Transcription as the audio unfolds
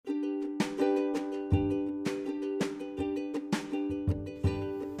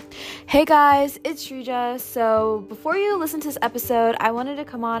Hey guys, it's Shrija. So before you listen to this episode, I wanted to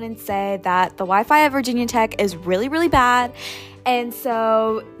come on and say that the Wi-Fi at Virginia Tech is really, really bad. And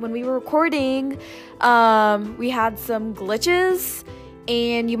so when we were recording, we had some glitches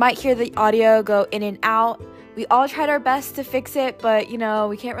and you might hear the audio go in and out. We all tried our best to fix it, but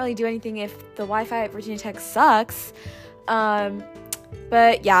we can't really do anything if the Wi-Fi at Virginia Tech sucks.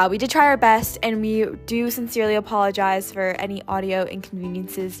 But yeah, we did try our best, and we do sincerely apologize for any audio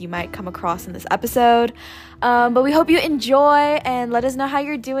inconveniences you might come across in this episode. But we hope you enjoy, and let us know how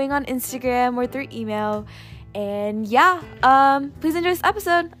you're doing on Instagram or through email. And yeah, please enjoy this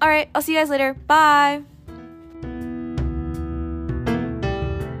episode. All right, I'll see you guys later. Bye.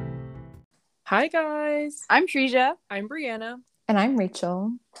 Hi guys, I'm Tresia. I'm Brianna, and I'm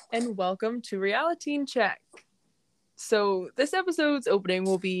Rachel, and welcome to Reality Check. So this episode's opening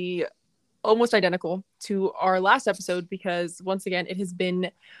will be almost identical to our last episode because once again it has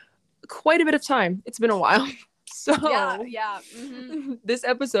been quite a bit of time. It's been a while. So This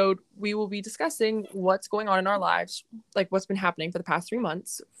episode we will be discussing what's going on in our lives, like what's been happening for the past 3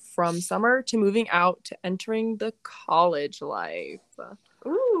 months, from summer to moving out to entering the college life.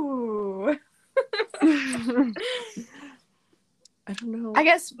 Ooh. I don't know. I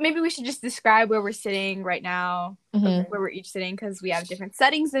guess maybe we should just describe where we're sitting right now, where we're each sitting, because we have different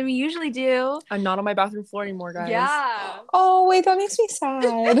settings than we usually do. I'm not on my bathroom floor anymore, guys. Yeah. Oh, wait, that makes me sad.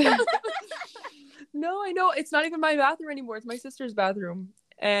 No, I know. It's not even my bathroom anymore. It's my sister's bathroom.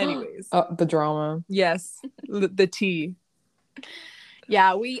 Anyways. Oh, the drama. Yes. The tea.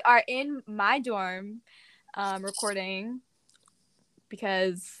 Yeah, we are in my dorm recording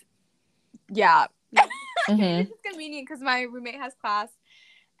because, yeah. It's convenient because my roommate has class,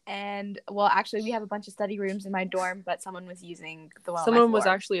 and well, actually we have a bunch of study rooms in my dorm, but someone was using the one. Someone was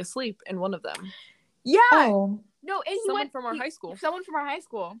actually asleep in one of them. Yeah. Oh. No, and someone from our high school. Someone from our high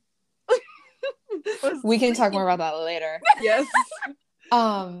school. We can talk more about that later. Yes.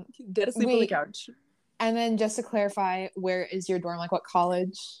 Dead asleep on the couch. And then just to clarify, where is your dorm? Like what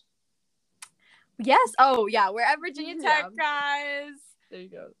college? Yes. Oh yeah, we're at Virginia Tech, guys. There you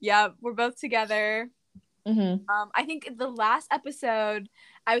go. Yeah, we're both together. Mm-hmm. I think the last episode,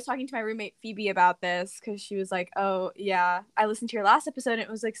 I was talking to my roommate Phoebe about this because she was like, "Oh yeah, I listened to your last episode and it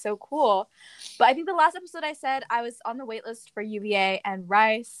was like so cool." But I think the last episode I said I was on the wait list for UVA and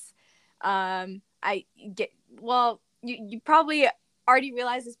Rice. You probably already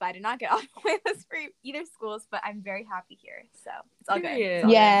realized this, but I did not get on the wait list for either schools. But I'm very happy here, so it's all good. It's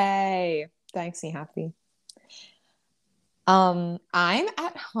all Yay! That makes me happy. I'm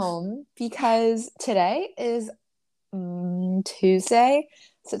at home because today is Tuesday,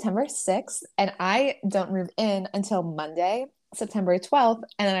 September 6th, and I don't move in until Monday, September 12th,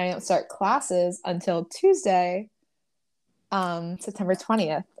 and then I don't start classes until Tuesday, September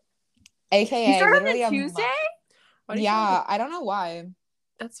 20th. AKA you start on literally a Tuesday? Yeah, I don't know why.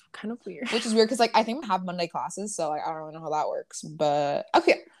 That's kind of weird. Which is weird because I think I have Monday classes, so I don't really know how that works. But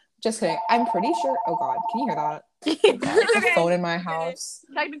okay, just kidding. I'm pretty sure. Oh God, can you hear that? Oh God, the phone in my house.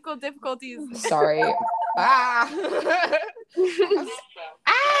 Technical difficulties. Sorry. My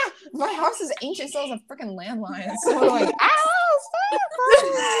house is ancient, still has a freaking landline. So we're like,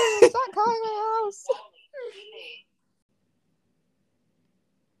 stop calling my house.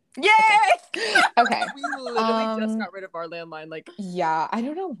 Yay! Okay. We literally just got rid of our landline, yeah, I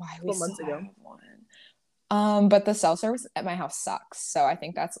don't know why we months ago. have one. But the cell service at my house sucks, so I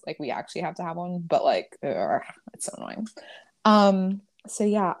think that's we actually have to have one. But it's so annoying. So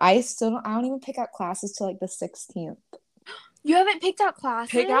yeah, I don't even pick out classes till the 16th. You haven't picked out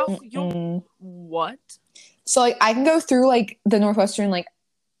classes? Pick out what? So I can go through the Northwestern,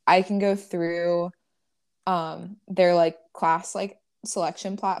 I can go through their class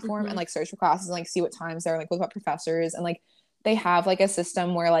selection platform and search for classes and see what times they're with what professors, and they have a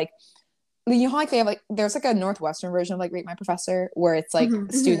system where you know how they have there's a Northwestern version of Rate My Professor where it's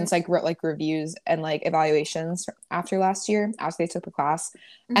students wrote reviews and evaluations after last year after they took the class,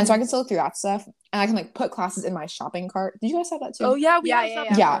 and so I can still look through that stuff, and I can put classes in my shopping cart. Did you guys have that too? Oh yeah,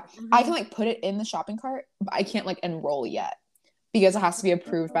 yeah. I can put it in the shopping cart, but I can't enroll yet because it has to be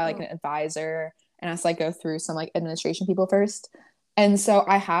approved by an advisor and has to go through some administration people first. And so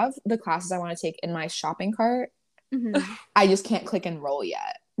I have the classes I want to take in my shopping cart. I just can't click enroll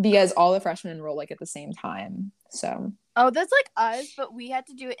yet because all the freshmen enroll at the same time. So that's us, but we had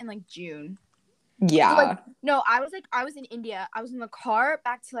to do it in June. Yeah. Like, no, I was in India. I was in the car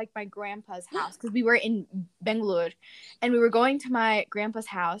back to like my grandpa's house because we were in Bangalore, and we were going to my grandpa's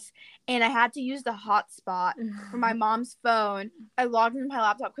house, and I had to use the hotspot for my mom's phone. I logged into my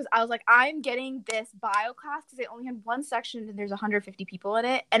laptop because I was like, I'm getting this bio class because they only had one section and there's 150 people in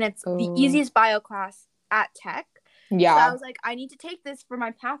it, and it's the easiest bio class at Tech. Yeah. So I was like, I need to take this for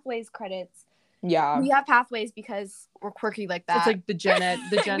my Pathways credits. Yeah. We have Pathways because we're quirky like that. It's like the general we have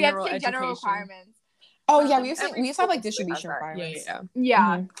to take education. general requirements. Oh yeah, we used to have like distribution requirements.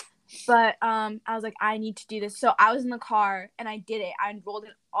 Yeah. Mhm. But I was like, I need to do this. So I was in the car and I did it. I enrolled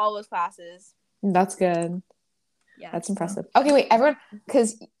in all those classes. That's good. Yeah. That's impressive. Okay, wait, everyone,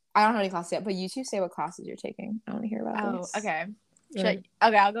 because I don't have any classes yet, but you two say what classes you're taking. I want to hear about this. Okay. Right.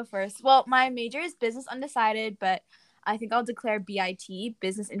 Okay, I'll go first. Well, my major is business undecided, but I think I'll declare BIT,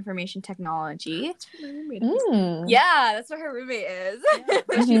 Business Information Technology. That's what my roommate is. Yeah, that's what her roommate is. Yeah.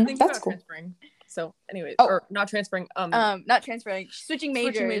 But she's thinking That's about cool. transferring. So, anyways, Oh. or not transferring. Not transferring, switching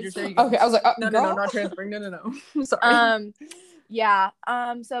majors. Switching majors. There you go. Okay, I was like, No, girl? not transferring. No. I'm sorry. Yeah.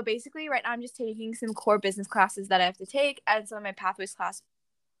 So basically, right now I'm just taking some core business classes that I have to take, and some of my Pathways class.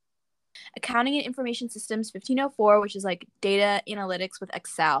 Accounting and Information Systems 1504, which is like data analytics with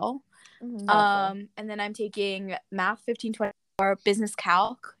Excel. And then I'm taking Math 1524, Business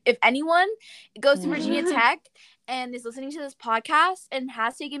Calc. If anyone goes to Virginia Tech and is listening to this podcast and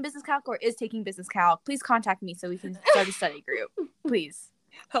has taken Business Calc or is taking Business Calc, please contact me so we can start a study group. Please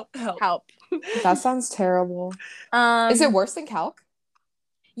help. That sounds terrible. Is it worse than calc?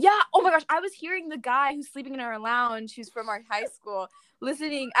 Yeah. Oh my gosh. I was hearing the guy who's sleeping in our lounge, who's from our high school,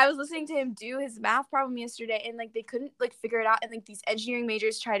 I was listening to him do his math problem yesterday, and like they couldn't like figure it out, and like these engineering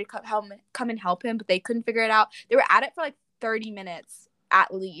majors tried to come and help him, but they couldn't figure it out. They were at it for like 30 minutes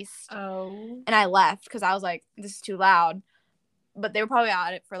at least. Oh. And I left because I was like, this is too loud. But they were probably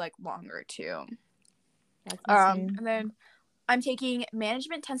at it for like longer too. That's And then I'm taking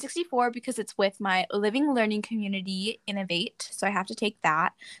Management 1064 because it's with my Living Learning Community Innovate. So I have to take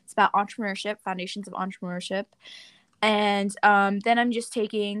that. It's about entrepreneurship, foundations of entrepreneurship. And then I'm just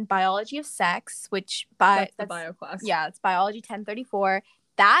taking Biology of Sex, which That's the bio class. Yeah, it's Biology 1034.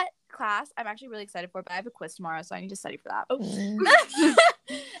 That class I'm actually really excited for, but I have a quiz tomorrow, so I need to study for that. Oh.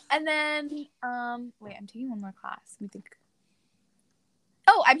 And then wait, I'm taking one more class. Let me think.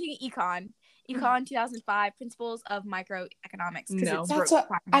 Oh, I'm taking Econ 2005, Principles of Microeconomics. No. That's what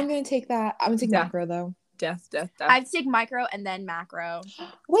I'm gonna take. That I'm gonna take Yeah. macro though. Death. I have to take micro and then macro.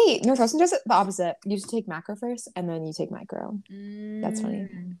 Wait, Northwestern does it the opposite. You just take macro first and then you take micro. That's funny.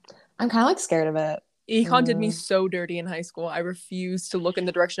 I'm kind of like scared of it. Econ did me so dirty in high school. I refused to look in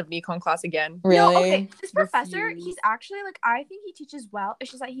the direction of an econ class again. Really? No, okay. This professor, Refuse. he's actually like, I think he teaches well. It's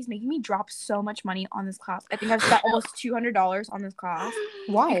just that he's making me drop so much money on this class. I think I've spent almost $200 on this class.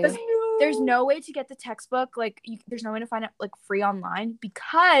 Why? Because there's no way to get the textbook. Like, there's no way to find it like free online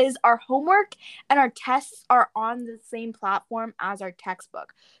because our homework and our tests are on the same platform as our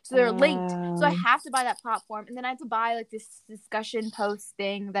textbook. So they're linked. So I have to buy that platform, and then I have to buy like this discussion post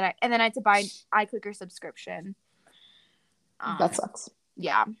thing and then I had to buy an iClicker subscription. That sucks.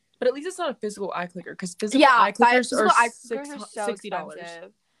 Yeah. But at least it's not a physical iClicker, because physical Yeah, iClickers are so $60.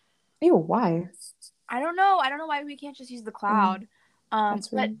 expensive. Ew, why? I don't know why we can't just use the cloud. That's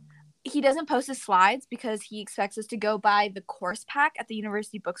But weird. he doesn't post his slides because he expects us to go buy the course pack at the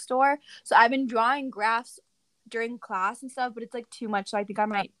university bookstore. So I've been drawing graphs during class and stuff, but it's like too much. So I think I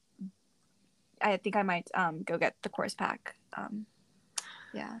might go get the course pack.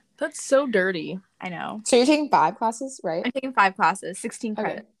 Yeah, That's so dirty. I know. So you're taking 5 classes, right? I'm taking 5 classes, 16 Okay.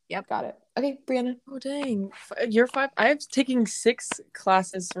 credits. Yep. Got it. Okay, Brianna. Oh dang, you're 5. I have taking 6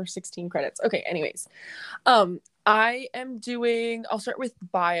 classes for 16 credits. Okay, anyways, I am doing. I'll start with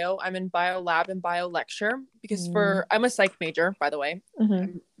bio. I'm in bio lab and bio lecture because I'm a psych major, by the way.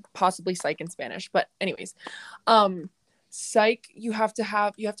 I'm possibly psych in Spanish, but anyways, psych you have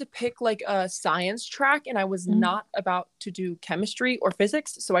to pick like a science track, and I was not about to do chemistry or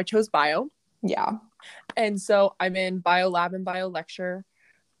physics, so I chose bio. Yeah. And so I'm in bio lab and bio lecture.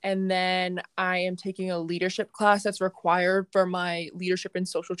 And then I am taking a leadership class that's required for my leadership in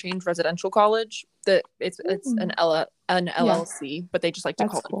social change residential college. That it's an LLC, but they just like to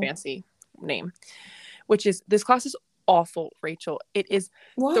That's call cool. it a fancy name. Which is, this class is awful, Rachel. It is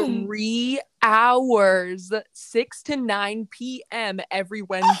Why? 3 hours, 6 to 9 p.m. every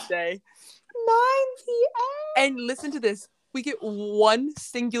Wednesday. 9 p.m. And listen to this. We get one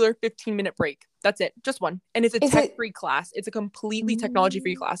singular 15-minute break. That's it. Just one. And it's a tech-free class. It's a completely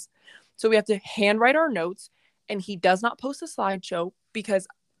technology-free class. So we have to handwrite our notes, and he does not post a slideshow because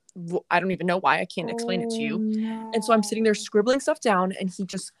I don't even know why. I can't explain it to you. No. And so I'm sitting there scribbling stuff down, and he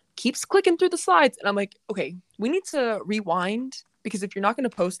just keeps clicking through the slides. And I'm like, okay, we need to rewind because if you're not going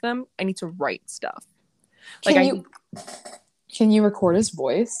to post them, I need to write stuff. Can you record his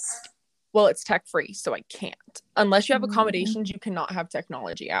voice? Well, it's tech free, so I can't. Unless you have accommodations, you cannot have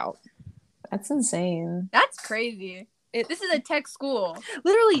technology out. That's insane. That's crazy. This is a tech school.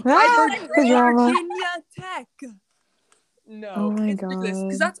 Literally, Virginia Tech. No, oh my it's ridiculous.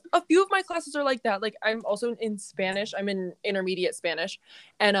 Because that's a few of my classes are like that. Like I'm also in Spanish. I'm in intermediate Spanish,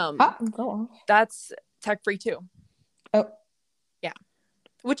 and that's tech free too. Oh, yeah.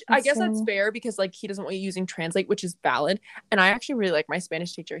 Which I guess that's fair because like he doesn't want you using Translate, which is valid. And I actually really like my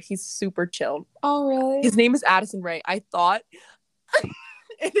Spanish teacher. He's super chill. Oh really? His name is Addison Ray. I thought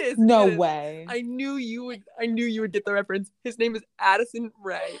it is. No way. I knew you would get the reference. His name is Addison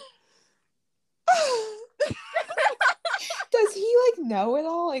Ray. Does he like know it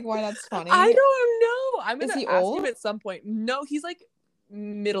all? Like why that's funny? I don't know. I'm gonna Is he ask old? him at some point. No, he's like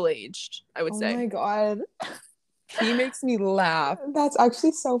middle-aged, I would say. Oh my god. He makes me laugh. That's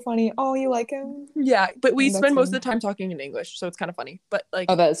actually so funny. Oh, you like him? Yeah, but we That's spend most funny. of the time talking in English, so it's kind of funny. But like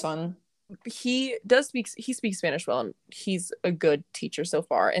Oh, that is fun. he speaks Spanish well, and he's a good teacher so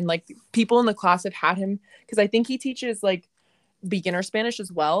far. And like people in the class have had him because I think he teaches like beginner Spanish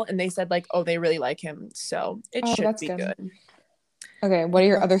as well, and they said like, oh, they really like him, so it should be good. Okay, what are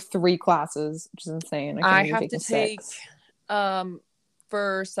your other 3 classes? Which is insane. I have to take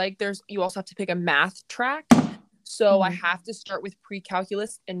for psych. You also have to pick a math track, so I have to start with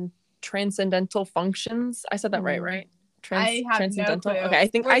pre-calculus and transcendental functions. I said that right? I have Transcendental. no clue. Okay, I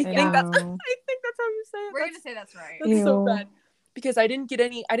think that's know. I think that's how you say it. We're gonna say that's right. That's so bad. Because I didn't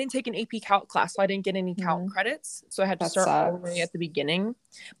take an AP Calc class, so I didn't get any Calc credits. So I had to start all the way at the beginning.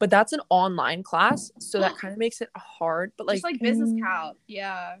 But that's an online class, so that kind of makes it hard. But Just like business calc,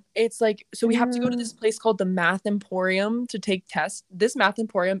 yeah. it's like, so we have to go to this place called the Math Emporium to take tests. This Math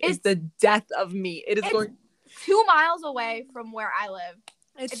Emporium is the death of me. It is going 2 miles away from where I live.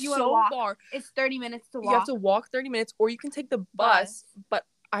 It's if you so walk, far. It's 30 minutes to walk. You have to walk 30 minutes, or you can take the bus. But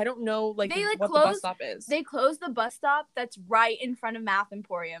I don't know what the bus stop is. They closed the bus stop that's right in front of Math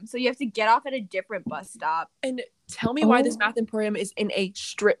Emporium. So you have to get off at a different bus stop. And tell me why this Math Emporium is in a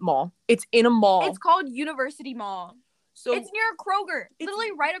strip mall. It's in a mall. It's called University Mall. So it's near a Kroger.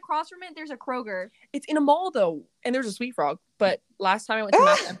 Literally right across from it, there's a Kroger. It's in a mall though, and there's a Sweet Frog. But last time I went to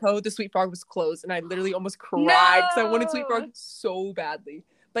Math Empo, the Sweet Frog was closed, and I literally almost cried because I wanted Sweet Frog so badly.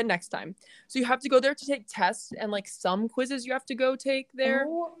 But next time. So you have to go there to take tests, and like some quizzes you have to go take there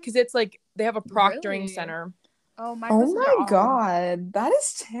because it's like they have a proctoring center. Oh my god, that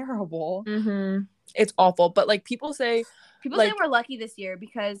is terrible. It's awful. But like people say we're lucky this year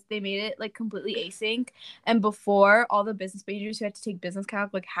because they made it like completely async, and before all the business majors who had to take business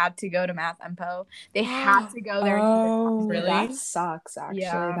calc like had to go to Math Empo. They had to go there. Really? That sucks. Actually,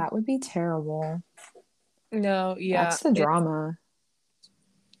 that would be terrible. No, yeah, that's the drama.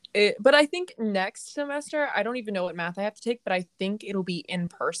 But I think next semester, I don't even know what math I have to take, but I think it'll be in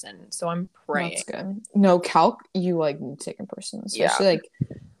person. So I'm praying. That's good. No, calc, you like need to take in person, especially like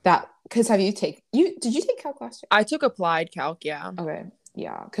that. Because did you take calc last year? I took applied calc, yeah. Okay,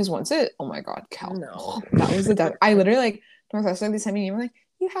 yeah. Because oh my god, calc. No, that was the death. I literally like Northwestern this time and you were like,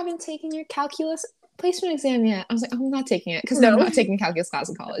 you haven't taken your calculus placement exam yet. I was like, I'm not taking it because I'm not taking calculus class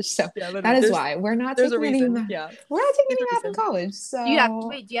in college. So that is why we're not taking any math. Yeah. We're not taking any math in college. So do you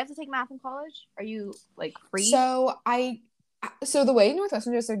have to take math in college? Are you like free? So the way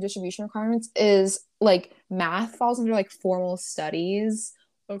Northwestern does their distribution requirements is like math falls under like formal studies.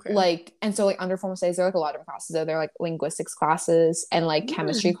 Okay. Like, and so like under formal studies there are like a lot of different classes. There are like linguistics classes and like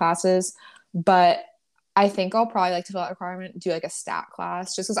chemistry classes. But I think I'll probably like to fill out a requirement, do like a stat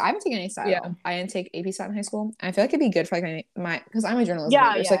class, just because I haven't taken any stat. Yeah. I didn't take AP stat in high school. And I feel like it'd be good for like my because I'm a journalism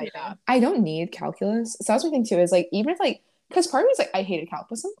major. So like I don't need calculus. So that's my thing too, is like even if like because part of me is like I hated calc,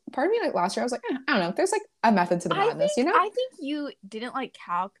 but some part of me like last year I was like, I don't know, there's like a method to the madness, you know? I think you didn't like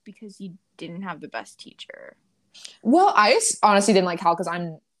calc because you didn't have the best teacher. Well, I just honestly didn't like calc because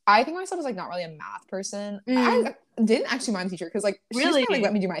I think myself as like not really a math person. I didn't actually mind the teacher because like she just kind of like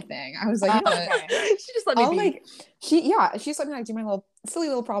let me do my thing. I was like, she just let me be. Like she just let me like do my little silly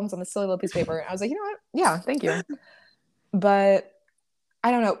little problems on this silly little piece of paper. And I was like, you know what? Yeah, thank you. But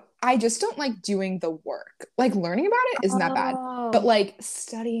I don't know. I just don't like doing the work. Like learning about it isn't that bad, but like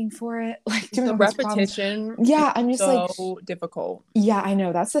studying for it, like doing the repetition. Yeah, I'm just so difficult. Yeah, I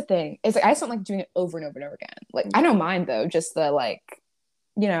know, that's the thing. It's like I just don't like doing it over and over and over again. Like I don't mind though, just the like,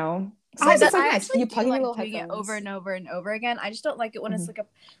 you know. So I actually you plug in like little doing headphones. It over and over and over again. I just don't like it when it's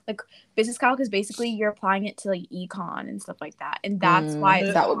like business calc is basically you're applying it to like econ and stuff like that, and that's why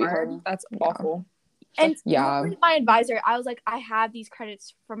it's that would be hard. hard. That's awful. And Yeah. literally my advisor, I was like, I have these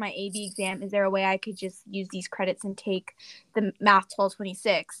credits for my AB exam. Is there a way I could just use these credits and take the Math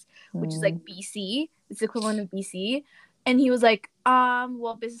 1226, which is like BC? It's the equivalent of BC. And he was like,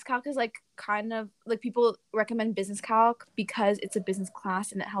 well, business calc is like kind of like people recommend business calc because it's a business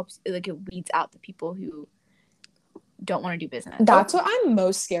class and it helps, like it weeds out the people who don't want to do business. That's what I'm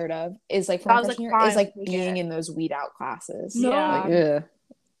most scared of is like for I my was like, freshman year fine, is like take being it. in those weed out classes. No. Like, ugh.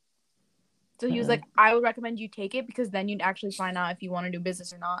 So he was like, I would recommend you take it because then you'd actually find out if you want to do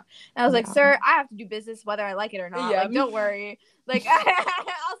business or not. And I was like, Yeah. sir, I have to do business whether I like it or not. Yeah. Like, don't worry. Like,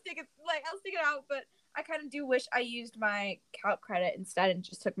 I'll stick it out. But I kind of do wish I used my calc credit instead and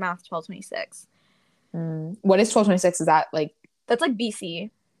just took Math 1226. What is 1226? Is that like? That's like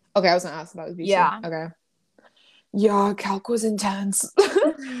BC. Okay, I was gonna ask if that was BC. Yeah. Okay. Yeah, calc was intense.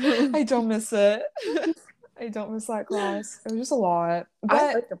 I don't miss it. I don't miss that class. It was just a lot. But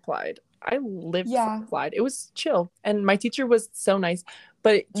I liked applied. I lived Yeah. for applied. It was chill, and my teacher was so nice.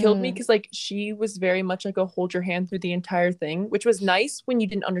 But it killed me because like she was very much like a hold your hand through the entire thing, which was nice when you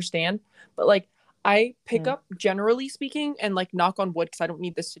didn't understand. But like I pick up, generally speaking, and like knock on wood because I don't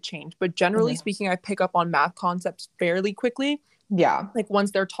need this to change. But generally speaking, I pick up on math concepts fairly quickly. yeah. Like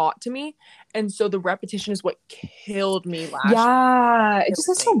once they're taught to me, and so the repetition is what killed me last year. Yeah. It just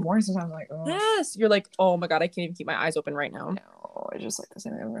gets so boring sometimes. I'm like, oh Yes, you're like, oh my god, I can't even keep my eyes open right now. no. It's just like the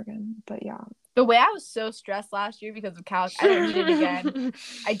same over again. But yeah. The way I was so stressed last year because of calc, I don't need it again.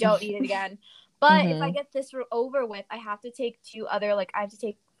 I don't need it again. But if I get this over with, I have to take two other, like I have to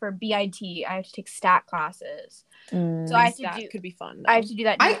take for BIT, I have to take stat classes. So I have to That do. could be fun. I have to do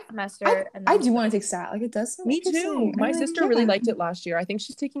that next semester. I do want to take stat. Like it does. Sound Me too. interesting. My I'm like, sister really yeah. liked it last year. I think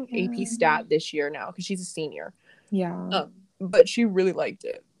she's taking AP Stat this year now because she's a senior. Yeah. But she really liked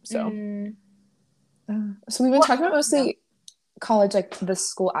it. So So we've been talking about mostly college, like the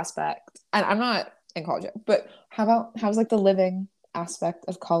school aspect, and I'm not in college yet. But how's like the living aspect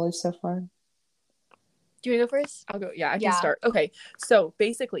of college so far? Do you want to go first? I'll go. Yeah, I can Yeah. start. Okay. So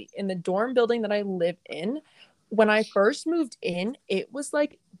basically, in the dorm building that I live in, when I first moved in, it was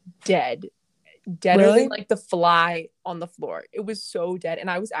like deader Really? than like the fly on the floor. It was so dead. And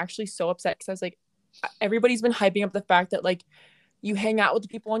I was actually so upset because I was like, everybody's been hyping up the fact that like you hang out with the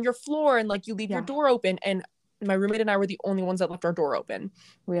people on your floor and like you leave your door open. And my roommate and I were the only ones that left our door open.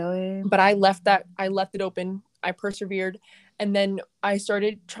 Really? But I left it open. I persevered. And then I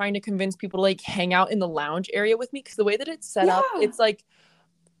started trying to convince people to like hang out in the lounge area with me because the way that it's set up, it's like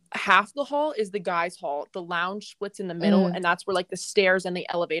half the hall is the guys' hall. The lounge splits in the middle, and that's where like the stairs and the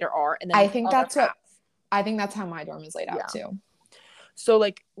elevator are. And then I think that's how my dorm is laid out too. So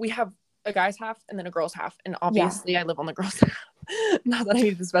like we have a guy's half and then a girl's half, and obviously I live on the girl's half. Not that I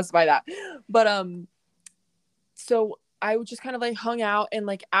need to specify that, but so I would just kind of like hung out, and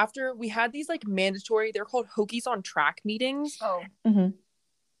like after we had these like mandatory, they're called Hokies on Track meetings. Oh.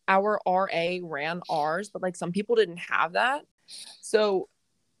 Our RA ran ours, but like some people didn't have that. So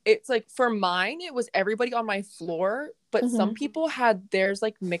it's like for mine, it was everybody on my floor, but some people had theirs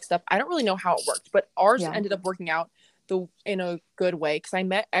like mixed up. I don't really know how it worked, but ours ended up working out in a good way because I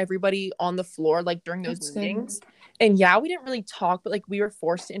met everybody on the floor like during those meetings. And yeah, we didn't really talk, but like we were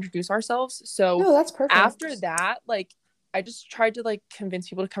forced to introduce ourselves. So no, that's perfect. After that, like I just tried to like convince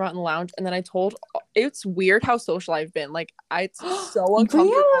people to come out in the lounge, and then I told, it's weird how social I've been. Like it's so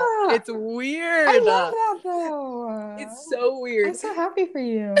uncomfortable. Yeah. It's weird. I love that though. It's so weird. I'm so happy for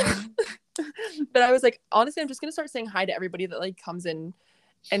you. But I was like, honestly, I'm just gonna start saying hi to everybody that like comes in.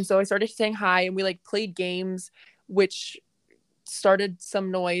 And so I started saying hi, and we like played games, which started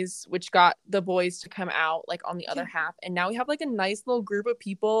some noise, which got the boys to come out like on the other half. And now we have like a nice little group of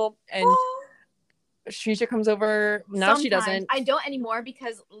people, and Shisha comes over. Now Sometimes. She doesn't. I don't anymore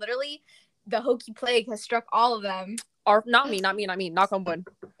because literally the Hokie plague has struck all of them. Not me. Knock on wood.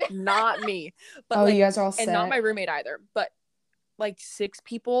 Not me. But Oh, like, you guys are all sick. And not my roommate either. But like 6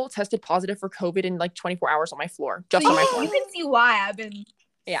 people tested positive for COVID in like 24 hours on my floor. Just on my floor. You can see why I've been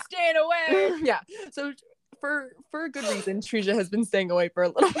staying away. Yeah. So for a good reason, Trisha has been staying away for a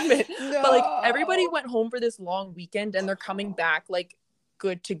little bit. No. But like everybody went home for this long weekend, and they're coming back like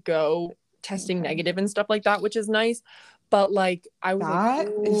good to go, testing negative and stuff like that, which is nice. But like I was that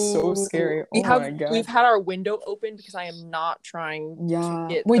is so scary. We've had our window open because I am not trying to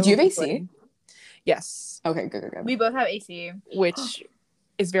get. Wait, do you have AC? Yes. Okay, good. We both have AC, which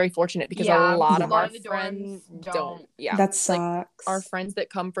is very fortunate because a lot of our friends don't. Yeah, that sucks. Like, our friends that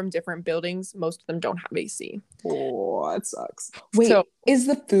come from different buildings, most of them don't have AC. Oh, that sucks. Wait, is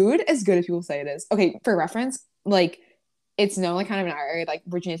the food as good as people say it is? Okay, for reference, like it's known like kind of in our area, like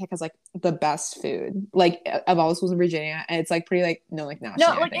Virginia Tech has like the best food, like of all the schools in Virginia, and it's like pretty like known like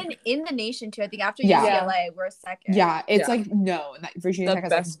nationally. No, like in the nation too. I think after Yeah. UCLA, we're second. Yeah, it's Yeah. like known that Virginia The Tech has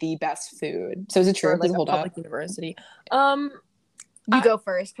best- like the best food. So is it true? For like Does it a hold public up? university. You go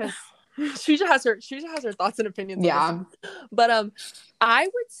first, because Shuja has her thoughts and opinions. Yeah. On this. But I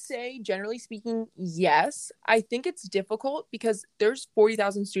would say generally speaking, yes. I think it's difficult because there's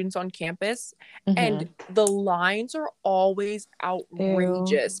 40,000 students on campus and the lines are always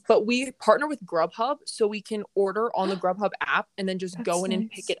outrageous. Ew. But we partner with Grubhub, so we can order on the Grubhub app and then just go in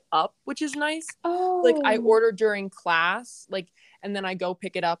and pick it up, which is nice. Oh, Like I order during class, like, and then I go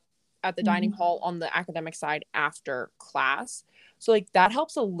pick it up at the dining hall on the academic side after class. So like that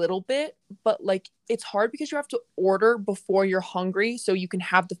helps a little bit, but like it's hard because you have to order before you're hungry so you can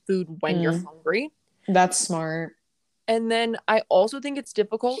have the food when you're hungry. That's smart. And then I also think it's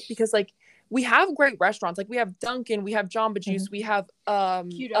difficult because like we have great restaurants, like we have Dunkin', we have Jamba Juice, we have a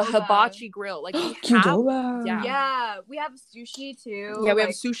hibachi grill, like we have Qdoba. yeah, we have sushi too. Yeah, we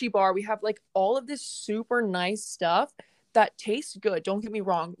have a sushi bar, we have like all of this super nice stuff that tastes good, don't get me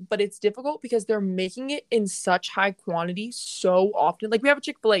wrong, but it's difficult because they're making it in such high quantity so often. Like we have a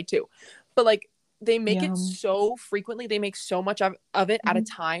Chick-fil-A too, but like they make it so frequently, they make so much of it at a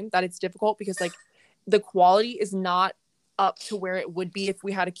time that it's difficult because like the quality is not up to where it would be if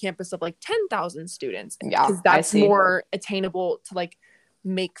we had a campus of like 10,000 students. Yeah, because that's more attainable to like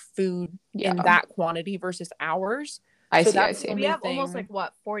make food in that quantity versus ours. I So see. that's We have almost like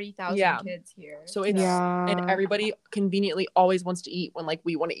what 40,000 kids here. So it's and everybody conveniently always wants to eat when like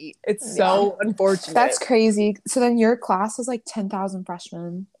we want to eat. It's so unfortunate. That's crazy. So then your class is like 10,000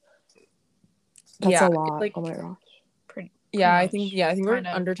 freshmen. That's a lot. Like, oh my gosh. I think we're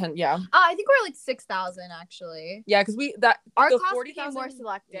under 10. Yeah. I think we're like 6,000 actually. Yeah, because our the class 40,000 became more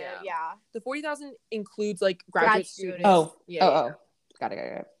selective. Yeah. The 40,000 includes like graduate students. Oh. Yeah. Got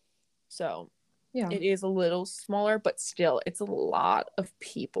it. So yeah, it is a little smaller, but still it's a lot of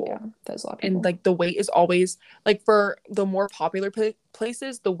people. Yeah, that's a lot of people. And like the wait is always like for the more popular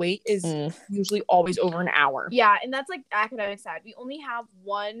places, the wait is usually always over an hour. Yeah, and that's like academic side. We only have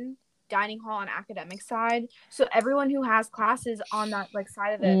one dining hall on academic side, so everyone who has classes on that like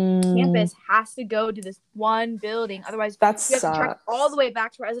side of the campus has to go to this one building. Otherwise, we have to trek all the way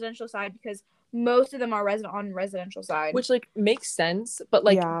back to residential side because most of them are on residential side, which like makes sense. But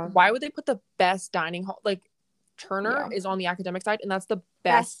like, why would they put the best dining hall? Like Turner is on the academic side, and that's the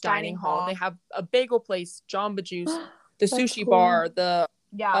best dining hall. They have a bagel place, Jamba Juice, the sushi bar, the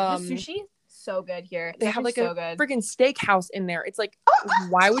the sushi. So good here. They have like a freaking steakhouse in there. It's like,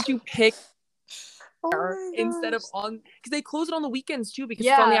 why would you pick instead of on? Because they close it on the weekends too, because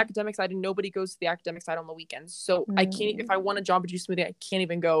it's on the academic side and nobody goes to the academic side on the weekends. So I can't. If I want a Jamba Juice smoothie, I can't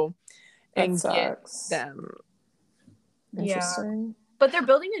even go and get them. Interesting. Yeah, but they're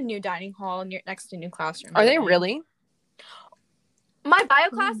building a new dining hall next to new classroom. Are they really? My bio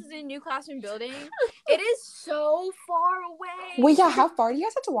class is in a new classroom building. It is so far away. Well, yeah, how far do you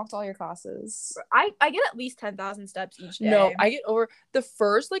guys have to walk to all your classes? I get at least 10,000 steps each day. No, I get over the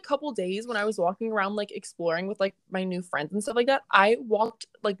first like couple days when I was walking around like exploring with like my new friends and stuff like that. I walked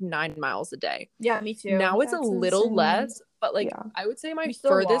like 9 miles a day. Yeah, me too. Now it's a little less, but like I would say my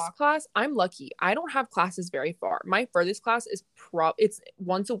furthest class, I'm lucky. I don't have classes very far. My furthest class is it's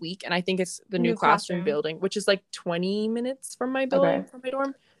once a week, and I think it's the new classroom building, which is like 20 minutes from my building, from my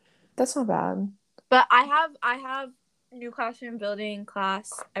dorm. That's not bad. But I have new classroom building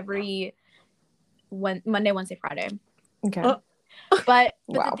class every Monday, Wednesday, Friday. Okay. But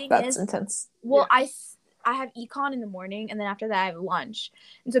wow, the thing that's is, intense. Well, I have econ in the morning, and then after that I have lunch.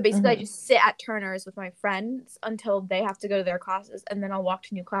 And so basically I just sit at Turner's with my friends until they have to go to their classes, and then I'll walk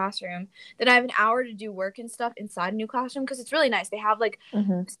to new classroom. Then I have an hour to do work and stuff inside new classroom because it's really nice. They have like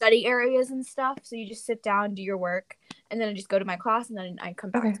study areas and stuff, so you just sit down, do your work, and then I just go to my class, and then I come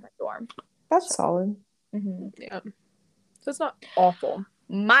back to my dorm. That's solid. Yeah. So it's not awful.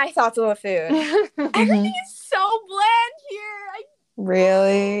 My thoughts on the food. Everything is so bland here.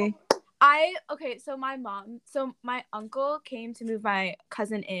 Really? So my uncle came to move my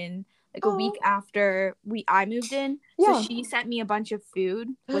cousin in like a week after I moved in. Yeah. So she sent me a bunch of food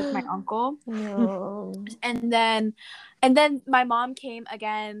with my uncle. And then my mom came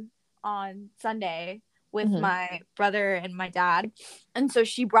again on Sunday with my brother and my dad. And so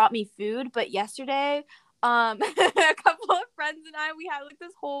she brought me food, but yesterday a couple of friends and we had like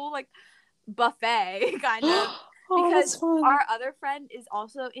this whole like buffet kind of. Because our other friend is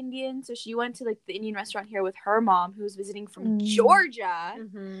also Indian, so she went to like the Indian restaurant here with her mom, who was visiting from Georgia,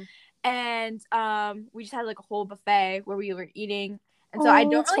 and we just had like a whole buffet where we were eating, and so I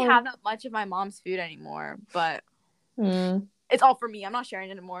don't really have that much of my mom's food anymore. But It's all for me. I'm not sharing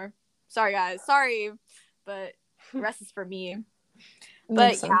it anymore. Sorry, guys. Sorry, but the rest is for me.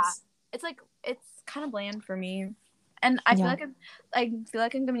 But yeah, it's like it's kind of bland for me, and I feel like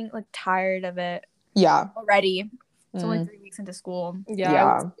I'm getting like tired of it. Yeah. Already. It's only 3 weeks into school.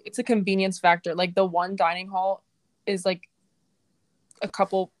 Yeah. It's a convenience factor. Like the one dining hall is like a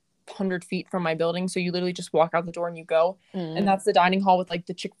couple 100 feet from my building, so you literally just walk out the door and you go, and that's the dining hall with like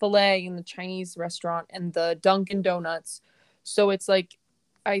the Chick-fil-A and the Chinese restaurant and the Dunkin' Donuts. So it's like,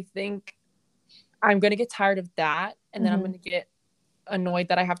 I think I'm gonna get tired of that, and then I'm gonna get annoyed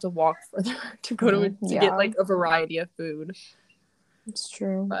that I have to walk further to go to get like a variety of food. It's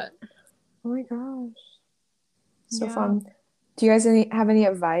true. But oh my gosh, so fun. Do you guys have any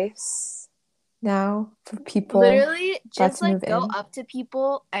advice now for people? Literally, just like go up to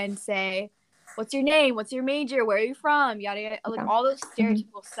people and say, "What's your name? What's your major? Where are you from?" Yada yada, like all those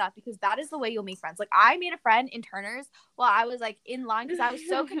stereotypical stuff, because that is the way you'll make friends. Like I made a friend in Turner's while I was like in line because I was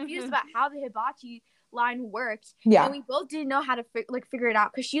so confused about how the hibachi line worked. Yeah, and we both didn't know how to figure it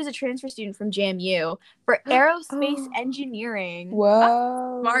out because she was a transfer student from JMU for aerospace engineering.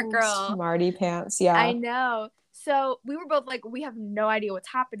 Whoa, smart girl, smarty pants. Yeah, I know. So we were both like, we have no idea what's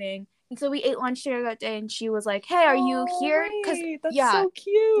happening. And so we ate lunch together that day, and she was like, "Hey, are you here?" Because that's so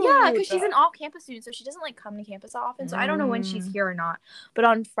cute. Yeah, because she's an all-campus student, so she doesn't like come to campus often. So I don't know when she's here or not. But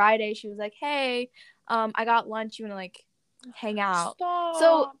on Friday, she was like, "Hey, I got lunch. You wanna like hang out?" Stop.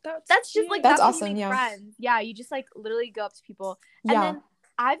 So that's just like that's awesome. You make friends. Yeah, you just like literally go up to people. And then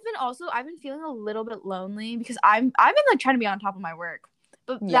I've been feeling a little bit lonely because I've been like trying to be on top of my work.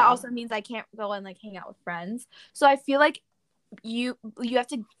 But that also means I can't go and like hang out with friends. So I feel like you have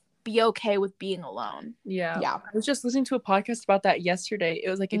to be okay with being alone. Yeah. I was just listening to a podcast about that yesterday. It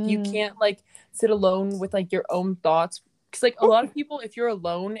was like if you can't like sit alone with like your own thoughts, because like a lot of people, if you're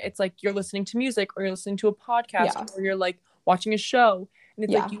alone, it's like you're listening to music or you're listening to a podcast or you're like watching a show, and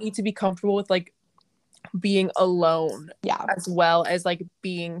it's like you need to be comfortable with like being alone as well as like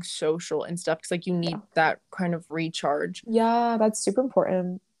being social and stuff, because like you need that kind of recharge. Yeah, that's super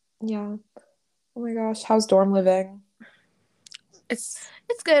important. Yeah. Oh my gosh, how's dorm living?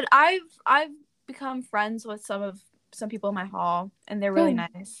 It's good. I've become friends with some people in my hall, and they're really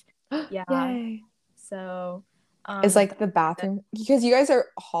nice. Yeah. Yay. So it's like the bathroom, because you guys are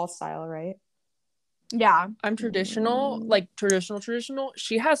hall style, right? Yeah. I'm traditional, like traditional.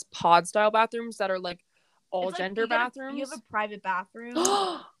 She has pod style bathrooms that are like all gender bathrooms. You have a private bathroom,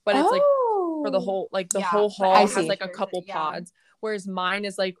 but it's like for the whole whole hall has like a couple pods. Whereas mine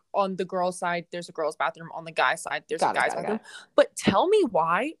is like on the girls' side, there's a girls' bathroom. On the guys' side, there's a guy's bathroom. But tell me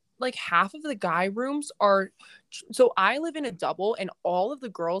why, like half of the guy rooms are. So I live in a double, and all of the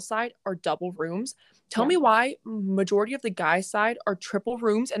girls' side are double rooms. Tell me why majority of the guys' side are triple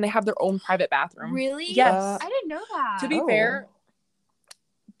rooms, and they have their own private bathroom. Really? Yes. I didn't know that. To be fair,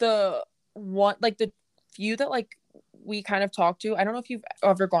 the few that like we kind of talked to, I don't know if you've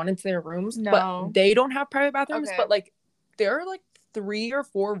ever gone into their rooms, but they don't have private bathrooms. But like there are like 3 or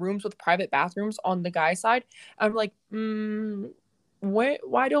 4 rooms with private bathrooms on the guy side. I'm like,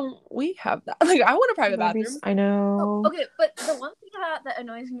 why don't we have that? Like, I want a private bathroom. I know. Okay, but the one thing that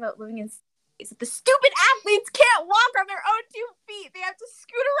annoys me about living in is that the stupid athletes can't walk on their own 2 feet. They have to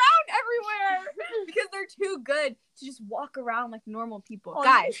scoot around everywhere because they're too good to just walk around like normal people.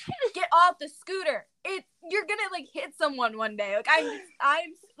 Guys, get off the scooter. You're gonna like hit someone one day. Like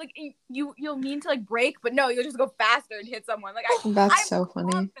I'm like you'll mean to like brake, but no, you'll just go faster and hit someone. Like I'm so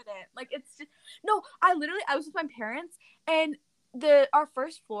funny. Confident. Like it's just no. I was with my parents, and our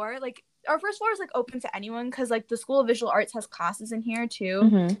first floor is like open to anyone because like the School of Visual Arts has classes in here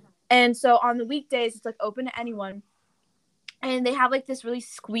too. And so on the weekdays, it's like open to anyone. And they have like this really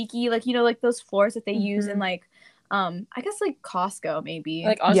squeaky, like, you know, like those floors that they use in like, I guess like Costco maybe.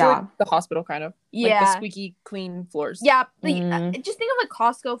 Like honestly, like the hospital kind of. Like the squeaky clean floors. Yeah. Like, just think of like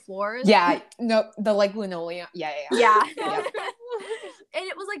Costco floors. Yeah. No, the like linoleum. Yeah. Yeah. And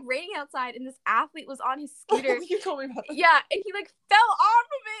it was like raining outside, and this athlete was on his scooter. You told me about that. Yeah. And he like fell off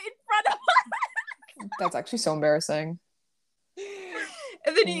of it in front of us. That's actually so embarrassing.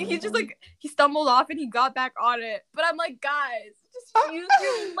 And then he just like he stumbled off and he got back on it. But I'm like, guys, just use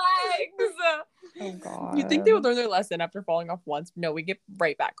your legs. Oh god. You'd think they would learn their lesson after falling off once. No, we get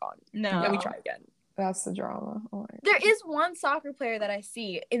right back on. No. And we try again. That's the drama. Oh my god. There is one soccer player that I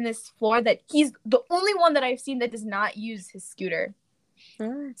see in this floor that he's the only one that I've seen that does not use his scooter.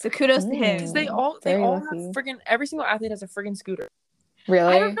 So kudos to him. Because they all have friggin' every single athlete has a friggin' scooter.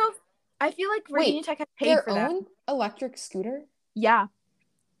 Really? I don't know. I feel like Virginia Tech has paid for that. Their own electric scooter? Yeah.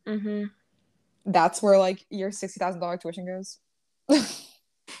 That's where like your $60,000 tuition goes.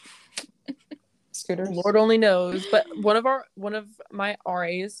 scooters. Lord only knows. But one of my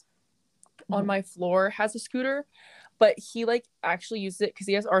RAs on my floor has a scooter, but he like actually uses it because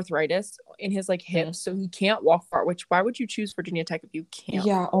he has arthritis in his like hips, so he can't walk far. Which why would you choose Virginia Tech if you can't?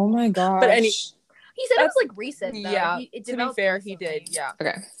 Yeah. Oh my gosh. But He said it was like recent. Though. Yeah. It To be developed fair, recently. he did. Yeah.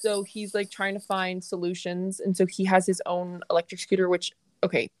 Okay. So he's like trying to find solutions, and so he has his own electric scooter. Which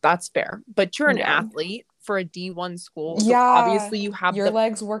okay, that's fair. But you're an athlete for a D1 school, so obviously you have your the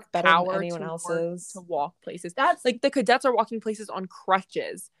legs work better than power anyone to else's. to walk places. That's Like the cadets are walking places on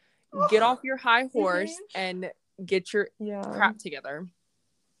crutches. Get off your high horse and get your crap together.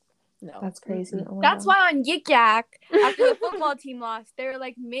 No, That's crazy. Oh my That's God. why on Yik Yak, after the football team lost, they were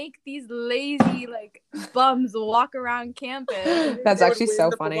like, make these lazy like bums walk around campus. That's They would actually win so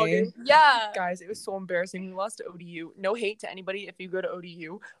the football funny. game. Yeah. Guys, it was so embarrassing. We lost to ODU. No hate to anybody if you go to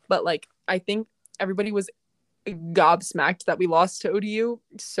ODU, but like I think everybody was gobsmacked that we lost to ODU.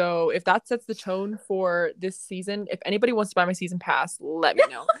 So if that sets the tone for this season, if anybody wants to buy my season pass, let me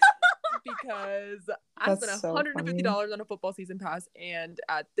know. Because I spent That's so $150 on a football season pass, and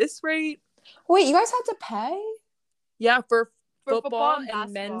at this rate, Wait, you guys had to pay? yeah, for football football and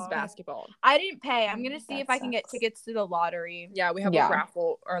and men's basketball. I didn't pay. I'm gonna see That if I can get sucks. tickets to the lottery. Yeah, we have Yeah. a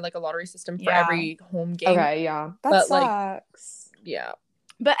raffle or like a lottery system for Yeah. every home game. Okay, yeah. That But, like, sucks. Yeah.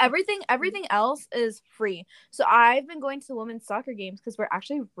 But everything else is free. So I've been going to the women's soccer games because we're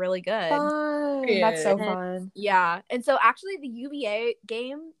actually really good. Fun. Period. That's so And- fun. Yeah. And so actually the UVA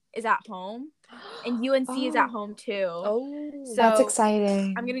game is at home and UNC is at home too. Oh, So That's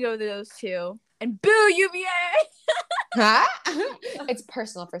exciting. I'm gonna go to those two. And boo UVA! Huh? It's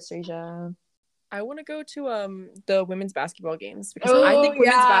personal for Streja. I want to go to the women's basketball games because Oh, I think women's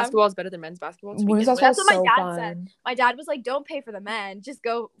yeah. basketball is better than men's basketball. to Women's begin with. basketball That's is what so my dad fun. said. My dad was like, "Don't pay for the men, just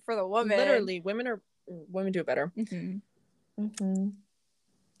go for the women." Literally, women do it better. Mm-hmm. Mm-hmm.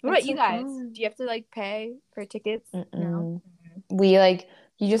 What That's about you so guys? fun. Do you have to like pay for tickets? No. We like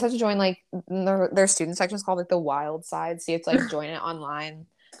you just have to join like their student section is called like the wild side, so you have to like join it online,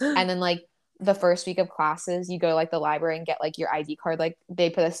 and then like the first week of classes you go to like the library and get like your ID card, like they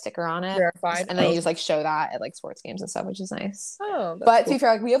put a sticker on it, Verified. and then you just like show that at like sports games and stuff, which is nice. Oh, that's But to cool. be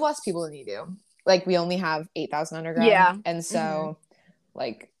fair, like we have less people than you do. Like we only have 8,000 undergrad, Yeah. and so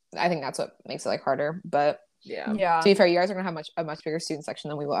like I think that's what makes it like harder. But Yeah. Yeah. to be fair, you guys are gonna have a much bigger student section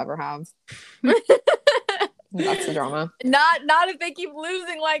than we will ever have. That's the drama. Not if they keep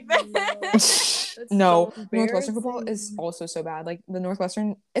losing like this. That's No, so Northwestern football is embarrassing. also so bad. Like the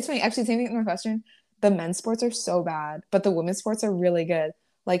Northwestern, it's funny. Actually, same thing at Northwestern. The men's sports are so bad, but the women's sports are really good.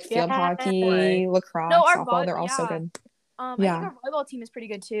 Like field Yeah. hockey, lacrosse, No, our softball, they're all so yeah. good. I Yeah. think our volleyball team is pretty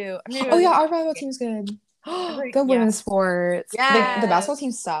good too. Oh yeah, our volleyball team's good. Agree. The Yeah. women's sports. The Yes. basketball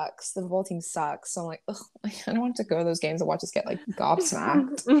team sucks. The football team sucks. So I'm like, ugh, I don't want to go to those games and watch us get like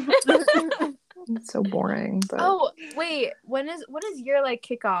gobsmacked. It's so boring. But Oh wait, when is your like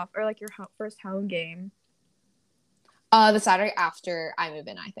kickoff or like your first home game? the Saturday after I move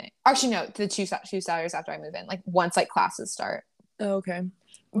in, I think. Actually, no, the two Saturdays after I move in, like once like classes start. Oh, okay.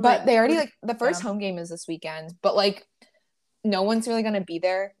 But they already Wait, like the first yeah. home game is this weekend, but like no one's really gonna be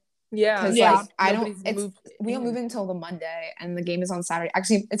there Yeah. because Yeah. like I don't. Nobody's It's moved we don't in. move in until the Monday, and the game is on Saturday.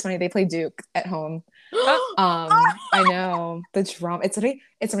 Actually, it's funny. They play Duke at home. I know the drama. It's like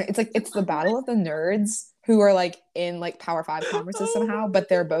it's the battle of the nerds who are like in like Power 5 conferences somehow, but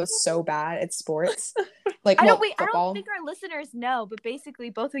they're both so bad at sports. Like I well, don't I football. don't think our listeners know, but basically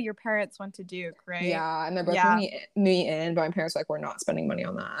both of your parents went to Duke, right? Yeah, and they're both Yeah. me in, but my parents were like, we're not spending money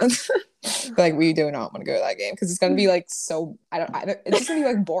on that. Like, we do not want to go to that game because it's gonna be like so. It's just gonna be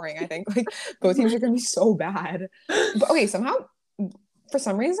like boring. I think like both teams are gonna be so bad. But okay, somehow for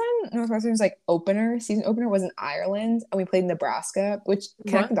some reason Northwestern's like season opener was in Ireland, and we played Nebraska, which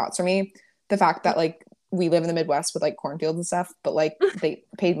connected dots for me. The fact that like we live in the Midwest with like cornfields and stuff, but like they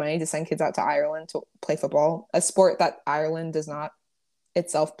paid money to send kids out to Ireland to play football, a sport that Ireland does not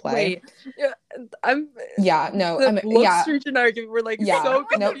itself play. Wait. Yeah. I'm. Yeah, no, The yeah, Street and I were like yeah. so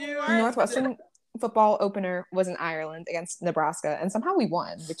No, confused. Northwestern football opener was in Ireland against Nebraska, and somehow we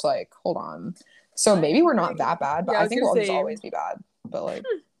won. Which, like, hold on. So maybe we're not that bad, but Yeah, I I was think gonna we'll just say- always be bad. But like,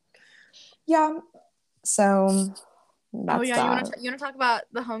 yeah. So that's Oh yeah, that. you want to talk about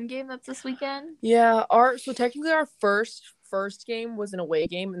the home game that's this weekend? Yeah, so technically our first game was an away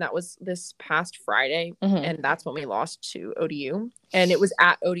game, and that was this past Friday, Mhm. and that's when we lost to ODU, and it was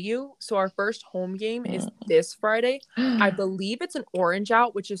at ODU. So our first home game is this Friday. I believe it's an orange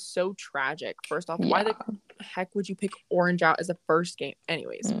out, which is so tragic. First off, why the heck would you pick orange out as a first game?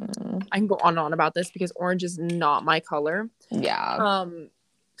 Anyways, I can go on and on about this because orange is not my color. Yeah.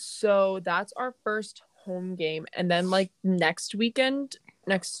 So that's our first home game, and then like next weekend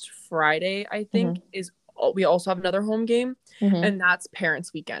next Friday, I think, we also have another home game, and that's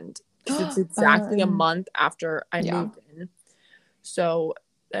Parents' Weekend. It's exactly a month after I moved in. So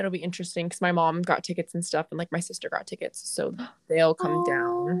that'll be interesting because my mom got tickets and stuff, and like my sister got tickets, so they'll come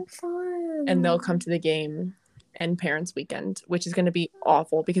down and they'll come to the game and Parents' Weekend, which is going to be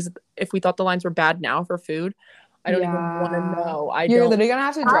awful because if we thought the lines were bad now for food, I don't even want to know. You're literally gonna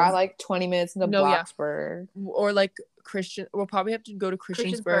have to drive like 20 minutes into Blacksburg. Or like we'll probably have to go to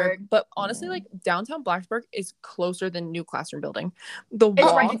Christiansburg. But honestly, like downtown Blacksburg is closer than new classroom building. The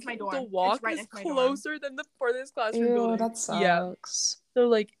walk is closer than the furthest classroom building. That sucks. Yeah. So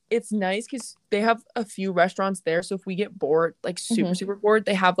like it's nice because they have a few restaurants there. So if we get bored, like super bored,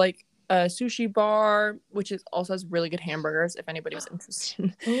 they have like a sushi bar, which also has really good hamburgers. If anybody was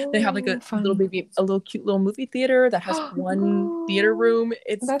interested, they have like a little cute little movie theater that has one theater room.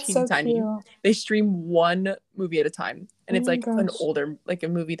 It's teeny tiny. Cute. They stream one movie at a time, and it's like an older, like a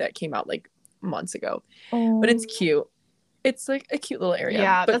movie that came out like months ago. But it's cute. It's like a cute little area.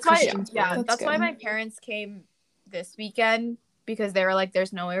 Yeah, but that's why my parents came this weekend. Because they were like,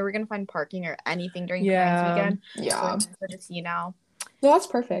 "There's no way we're gonna find parking or anything during Parents' Weekend." Yeah, so just No, that's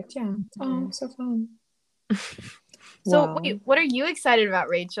perfect. Yeah. Oh, so fun. So wait, what are you excited about,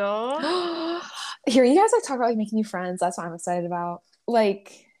 Rachel? Hearing you guys like talk about like making new friends, that's what I'm excited about.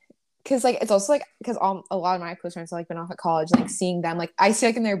 Like, cause like it's also like because a lot of my close friends have like been off at college, and, like seeing them, like I see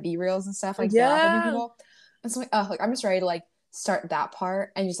like in their B-reels and stuff, like they're off with people, and so like I'm just ready to like start that part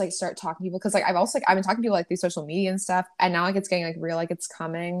and just like start talking to people because like I've been talking to people like through social media and stuff, and now like it's getting like real, like it's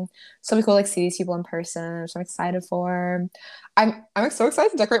coming, so we cool like see these people in person, which I'm excited for. I'm so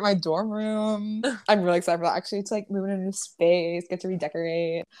excited to decorate my dorm room. I'm really excited for that, actually, to like move in a new space, get to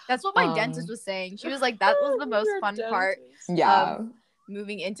redecorate. That's what my dentist was saying. She was like, that was the most fun part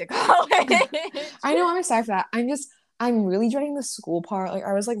moving into college. I know, I'm excited for that. I'm really dreading the school part. Like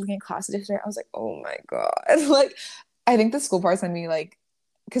I was like looking at classes yesterday, I was like, oh my god. Like I think the school part's gonna be like,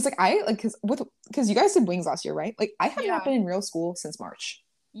 because you guys did wings last year, right? Like I have not been in real school since March.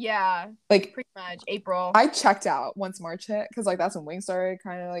 Yeah, like pretty much April. I checked out once March hit because like that's when wings started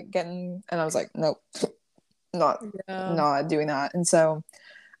kind of like getting, and I was like, nope, not doing that. And so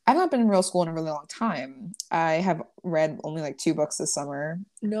I've not been in real school in a really long time. I have read only like 2 books this summer.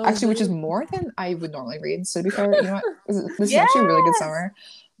 Which is more than I would normally read. So to be fair, you know what? This is actually a really good summer.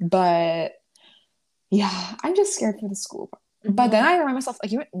 But yeah, I'm just scared for the school part. But then I remind myself,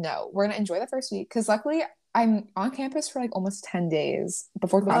 like, no, we're gonna enjoy the first week because luckily I'm on campus for like almost 10 days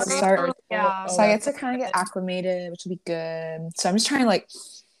before classes start. Yeah. So I get to kind of get acclimated, which will be good. So I'm just trying to like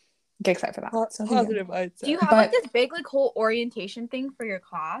get excited for that. So positive, I'd say. Do you have like this big like whole orientation thing for your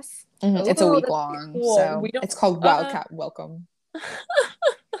class? It's a week long. Cool. So it's called Wildcat Welcome.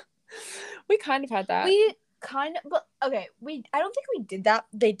 We kind of had that. But okay, I don't think we did that.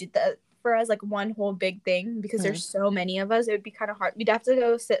 They did that for us like one whole big thing because there's so many of us. It would be kind of hard. We'd have to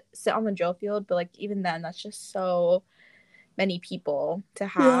go sit on the drill field, but like even then that's just so many people to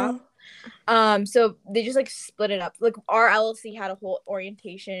have. So they just like split it up. Like our LLC had a whole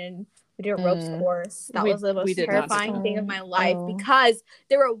orientation. We did a ropes course. That was the most terrifying thing of my life because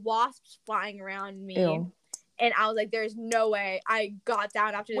there were wasps flying around me. Ew. And I was like, there's no way. I got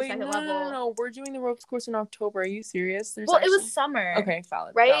down after the second level. No. We're doing the ropes course in October. Are you serious? It was summer. Okay,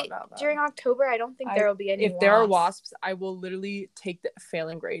 valid. Right? Valid. During October, I don't think there will be any If there are wasps, I will literally take the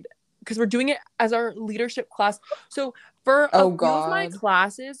failing grade. Because we're doing it as our leadership class. So for a few of my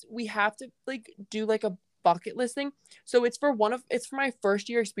classes, we have to like do like a bucket list thing. So it's for my first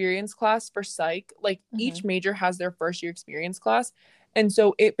year experience class for psych. Like each major has their first year experience class. And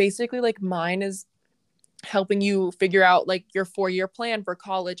so it basically like mine is helping you figure out like your 4-year plan for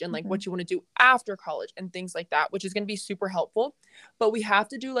college and like what you want to do after college and things like that, which is going to be super helpful. But we have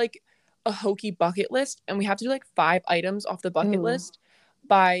to do like a hokey bucket list, and we have to do like 5 items off the bucket list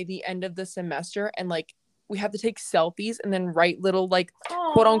by the end of the semester, and like we have to take selfies and then write little like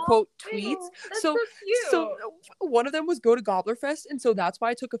quote unquote tweets. So cute. So one of them was go to Gobblerfest, and so that's why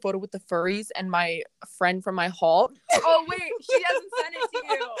I took a photo with the furries and my friend from my hall. Oh wait, she hasn't sent it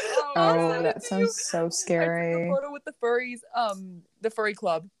to you. Oh, that sounds so scary. I took a photo with the furries, the furry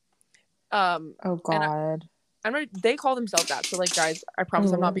club. Oh god. They call themselves that. So like guys, I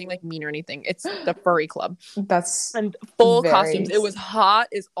promise I'm not being like mean or anything. It's the furry club. That's and full costumes. It was hot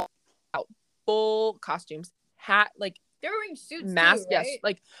as all out. Full costumes, hat, like they were wearing suits, mask, too, right? yes,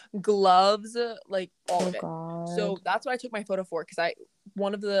 like gloves, like all of it. God. So that's what I took my photo for, because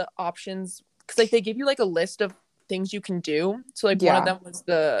one of the options, because like they give you like a list of things you can do. So like one of them was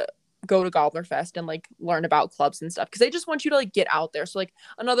the go to Gobblerfest and like learn about clubs and stuff, because they just want you to like get out there. So like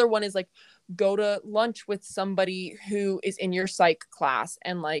another one is like go to lunch with somebody who is in your psych class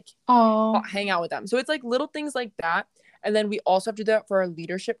and like hang out with them. So it's like little things like that. And then we also have to do that for our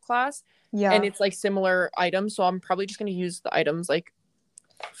leadership class. Yeah. And it's like similar items. So I'm probably just going to use the items like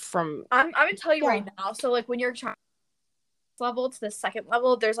from. I'm going to tell you right now. So like when you're trying level to the second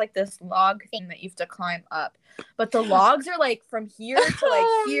level, there's like this log thing that you have to climb up. But the logs are like from here to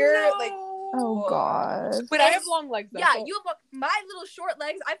like here. No. Like, oh God. But I have long legs though. Yeah, you have my little short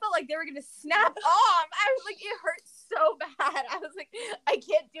legs. I felt like they were gonna snap off. I was like, it hurts so bad. I was like, I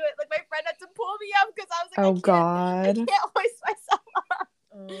can't do it. Like my friend had to pull me up because I was like, oh God, I can't hoist myself up.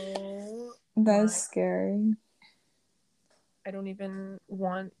 Oh, that's scary. I don't even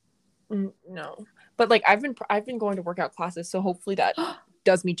want. No, but like I've been going to workout classes, so hopefully that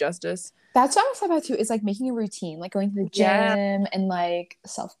does me justice. That's what I'm excited about too. Is like making a routine, like going to the gym and like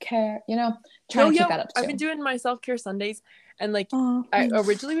self-care. You know, trying to keep that up too. I've been doing my self-care Sundays, and like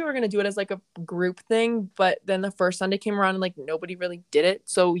originally we were gonna do it as like a group thing, but then the first Sunday came around and like nobody really did it.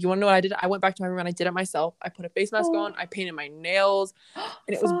 So you want to know what I did? I went back to my room and I did it myself. I put a face mask on, I painted my nails,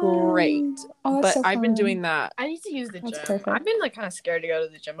 and it was great. Oh, but so I've been doing that. I need to use the gym. Perfect. I've been like kind of scared to go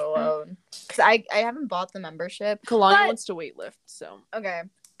to the gym alone because I haven't bought the membership. Kalani wants to weightlift, so okay.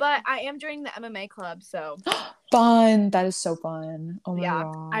 But I am joining the MMA club, so fun. That is so fun. Oh my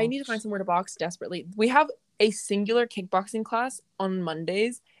God. I need to find somewhere to box desperately. We have a singular kickboxing class on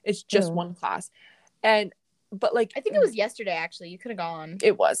Mondays. It's just one class, but like I think it was yesterday. Actually, you could have gone.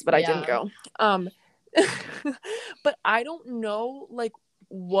 It was, but I didn't go. But I don't know like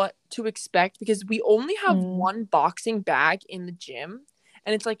what to expect because we only have one boxing bag in the gym,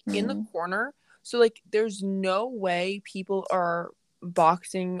 and it's like in the corner. So like, there's no way people are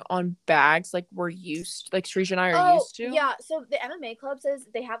boxing on bags like we're used, like Srisha and I are used to. Yeah, so the MMA club says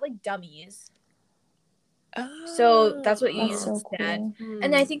they have like dummies. So that's what you use instead. Cool.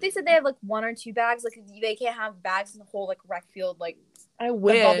 And I think they said they have like 1 or 2 bags. Like they can't have bags in the whole like rec field, like I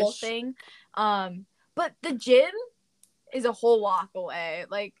wish. the bubble thing. But the gym is a whole walk away.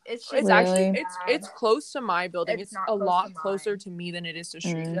 Like it's just actually it's close to my building. It's a lot closer to me than it is to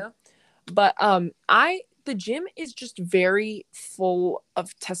Srisha. But the gym is just very full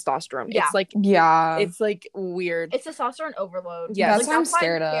of testosterone. Yeah. It's like it's like weird. It's testosterone overload. Yeah, that's what I'm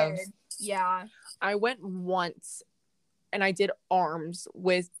scared of. Yeah. I went once and I did arms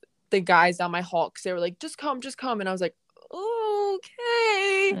with the guys down my hall because they were like, just come. And I was like,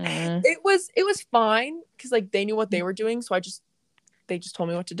 okay. It was fine because like they knew what they were doing. So they just told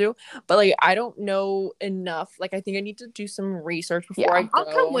me what to do. But like, I don't know enough. Like, I think I need to do some research before I go. I'll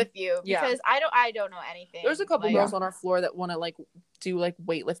come with you because I don't know anything. There's a couple girls on our floor that want to like do like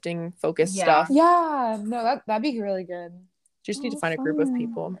weightlifting focused stuff. Yeah, no, that'd be really good. Just need to find a group of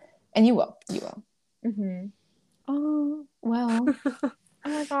people. And you will. Mm-hmm. Oh, well. Oh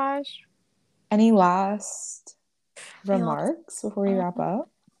my gosh. Any last remarks before we wrap up?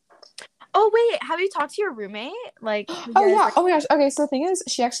 Oh wait, have you talked to your roommate? Like, oh yeah. Oh my gosh. Okay, so the thing is,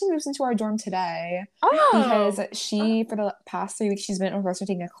 she actually moves into our dorm today because for the past 3 weeks she's been over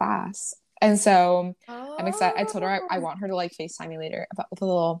taking a class, and so I'm excited. I told her I want her to like FaceTime me later with a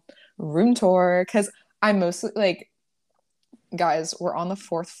little room tour because I'm mostly like, guys, we're on the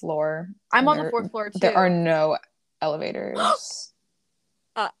 4th floor. I'm on the 4th floor too. There are no elevators.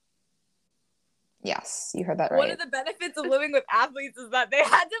 Yes, you heard that right. One of the benefits of living with athletes is that they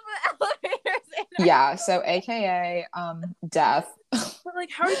had to put elevators in. Yeah, so AKA death. But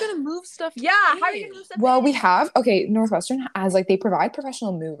like, how are you gonna move stuff? Yeah, how are you gonna move stuff? Well, we have Northwestern has like they provide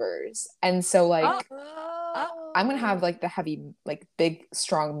professional movers, and so like I'm gonna have like the heavy, like big,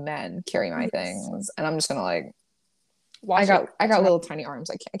 strong men carry my things, and I'm just gonna like. I got little tiny arms.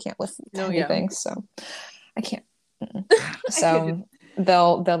 I can't lift tiny things, so I can't. So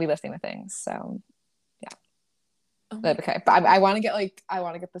they'll be lifting the things. So. Okay, but I want to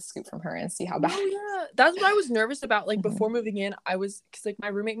get the scoop from her and see how bad. Oh yeah, that's what I was nervous about. Like before moving in, because like my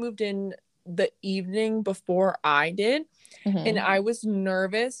roommate moved in the evening before I did, and I was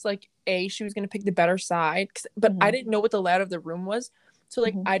nervous. Like she was gonna pick the better side, but I didn't know what the layout of the room was. So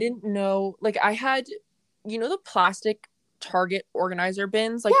like I didn't know. Like I had, the plastic Target organizer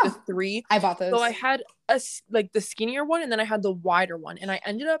bins, like the 3. I bought those. So I had the skinnier one, and then I had the wider one, and I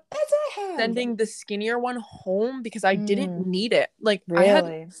ended up sending the skinnier one home because I didn't need it. Like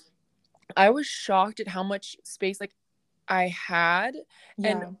really, I was shocked at how much space like I had,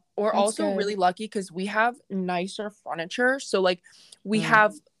 and we're also really lucky because we have nicer furniture. So like we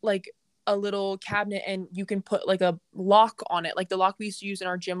have like a little cabinet, and you can put like a lock on it, like the lock we used to use in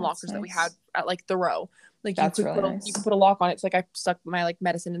our gym lockers that we had at like the row. Like you could put a lock on it. So like I stuck my like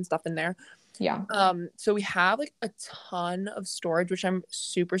medicine and stuff in there. Yeah. So we have like a ton of storage, which I'm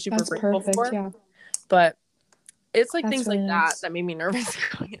super That's grateful perfect. for. Yeah. But It's like things really like nice. that made me nervous.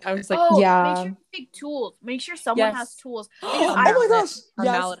 I was like, make sure you take tools. Make sure someone has tools. Oh my gosh! A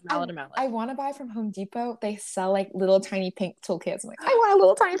mallet. I want to buy from Home Depot. They sell like little tiny pink toolkits. I'm like, I want a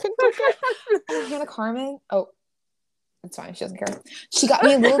little tiny pink toolkit. And Hannah Carmen. Oh, it's fine. She doesn't care. She got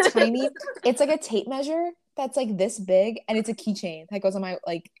me a little tiny. It's like a tape measure that's like this big, and it's a keychain that goes on my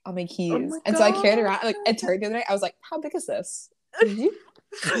keys. And so I carried it around. Like at Target the other day, I was like, how big is this? Did you?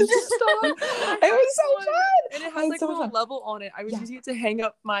 Stop. It was so fun. And it has like a little level on it. I was using it to hang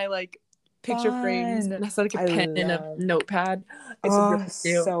up my like picture frames, and that's like a pen and a notepad. It's really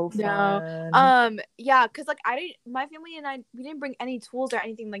cute. So fun. Yeah, because like my family and we didn't bring any tools or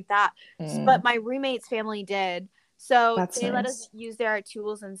anything like that, but my roommate's family did. So they let us use their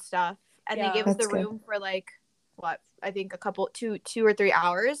tools and stuff, and they gave us the room for like I think a 2 or 3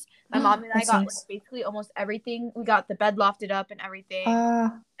 hours. My mom and I got like, basically almost everything. We got the bed lofted up and everything,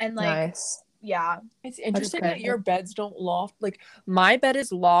 and like nice. Yeah, it's interesting that your beds don't loft. Like my bed is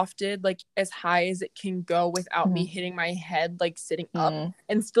lofted like as high as it can go without me hitting my head like sitting up.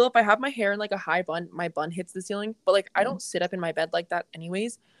 And still, if I have my hair in like a high bun, my bun hits the ceiling. But like I don't sit up in my bed like that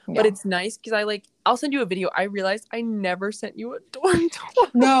anyways. But it's nice because I'll send you a video. I realized I never sent you a dorm tour.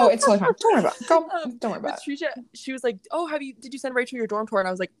 No, it's totally fine. Don't worry about it. Don't worry about it. Trisha, she was like, "Oh, did you send Rachel your dorm tour?" And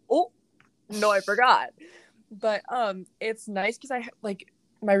I was like, "Oh, no, I forgot." But it's nice because I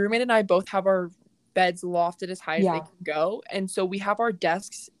my roommate and I both have our beds lofted as high as they can go, and so we have our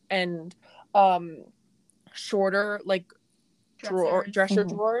desks and shorter like dresser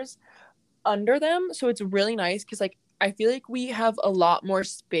drawers under them. So it's really nice because like I feel like we have a lot more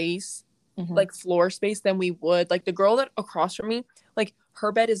space, like floor space than we would. Like the girl that across from me, like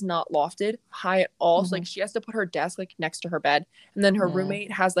her bed is not lofted high at all. So like she has to put her desk like next to her bed, and then her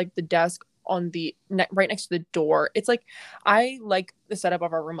roommate has like the desk on the right next to the door. It's like I like the setup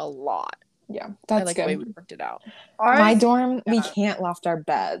of our room a lot. Yeah, that's like good. The way we worked it out. My dorm, we can't loft our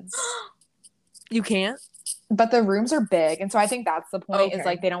beds. You can't? But the rooms are big, and so I think that's the point. Is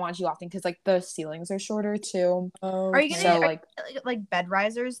like they don't want you lofting because like the ceilings are shorter too. Are you gonna like bed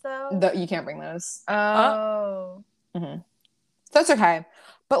risers though? You can't bring those. Oh. So that's okay.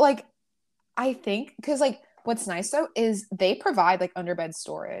 But like, I think because like what's nice though is they provide like underbed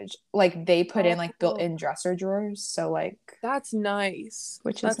storage. Like they put in like built-in dresser drawers. So like that's nice.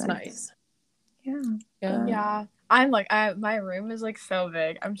 That's nice. Yeah. I'm like my room is like so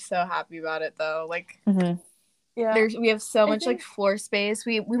big. I'm so happy about it though. Like we have so much like floor space.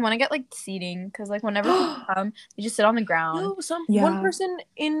 We want to get like seating because like whenever people come, they just sit on the ground. No, one person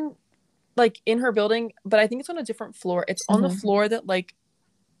in her building, but I think it's on a different floor. It's on the floor that like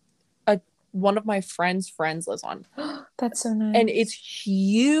one of my friends lives on. That's so nice. And it's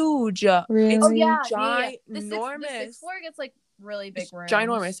huge. Really? It's ginormous. The sixth floor gets like really big rooms.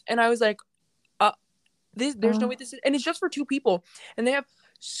 Ginormous. And I was like, there's no way this is, and it's just for 2 people, and they have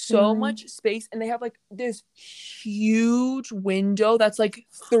so much space, and they have like this huge window that's like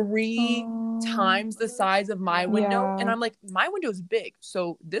 3 times the size of my window, and I'm like, my window's big,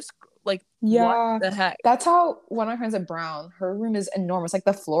 so this like what the heck? That's how one of my friends at Brown, her room is enormous. Like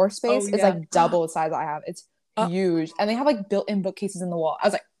the floor space is like double the size I have. It's huge, and they have like built-in bookcases in the wall. I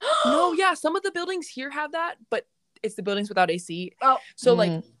was like, no, some of the buildings here have that, but it's the buildings without AC. So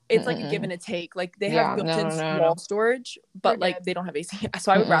like it's like a give and a take. Like they have built-in small storage, but like they don't have AC.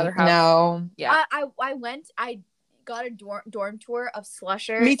 So I would rather have I got a dorm tour of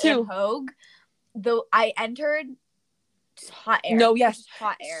Slusher. Me too. And Hogue. Though I entered hot air. No, yes,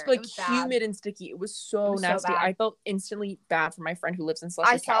 hot air. Like humid and sticky. It was so nasty. So I felt instantly bad for my friend who lives in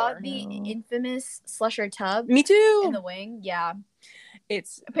Slusher Tower. I saw the infamous Slusher tub. Me too. In the wing, yeah.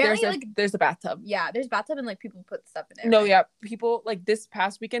 It's apparently there's a bathtub. Yeah, there's a bathtub and like people put stuff in there. No, right? People like this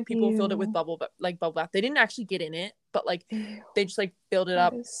past weekend, people filled it with bubble bath. They didn't actually get in it, but like they just like filled it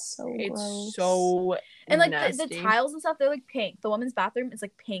up. So it's gross. So and like the tiles and stuff, they're like pink. The woman's bathroom is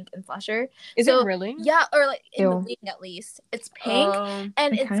like pink and Slusher. Is it really? Yeah, or like in the wing at least, it's pink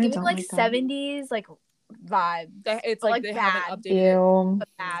and it's giving like 70s like vibe. It's like they haven't updated. Ew. But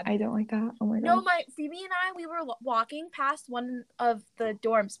bad. I don't like that. Oh my god. No, Phoebe and I, we were walking past one of the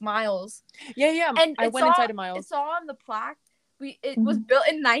dorms, Miles. Yeah. And I went inside of Miles. It saw on the plaque. It was built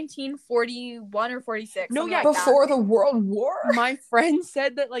in 1941 or 46. No, like before the World War. My friend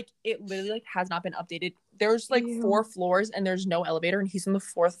said that like it literally like has not been updated. There's like 4 floors and there's no elevator, and he's on the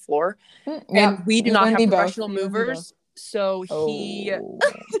 4th floor. And we do not have professional movers. So he had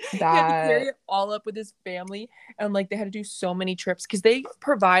to carry it all up with his family, and like they had to do so many trips because they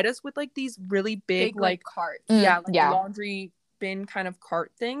provide us with like these really big like carts. Laundry been kind of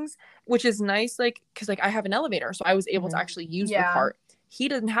cart things, which is nice, like, because like I have an elevator, so I was able to actually use the cart. He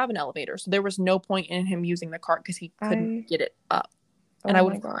doesn't have an elevator, so there was no point in him using the cart because he couldn't get it up. And I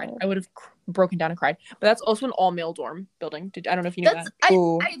would have cried. I would have broken down and cried. But that's also an all-male dorm building. I don't know if you knew that.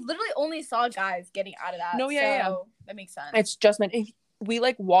 I literally only saw guys getting out of that. No, yeah. That makes sense. It's just meant. We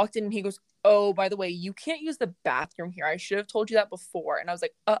like walked in and he goes, "Oh, by the way, you can't use the bathroom here. I should have told you that before." And I was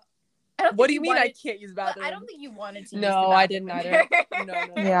like, what do you mean I can't use the bathroom? I don't think you wanted to. No, I didn't either. No.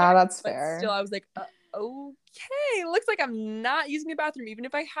 Yeah, that's but fair. Still, I was like, okay, looks like I'm not using the bathroom even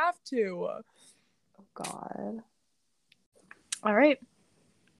if I have to. Oh God. All right.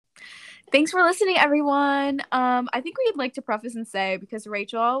 Thanks for listening, everyone. I think we'd like to preface and say, because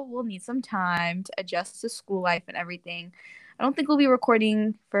Rachel will need some time to adjust to school life and everything, I don't think we'll be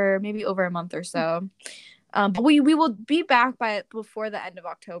recording for maybe over a month or so. But we will be back before the end of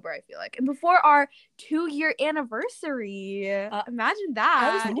October, I feel like. And before our 2-year anniversary. Imagine that.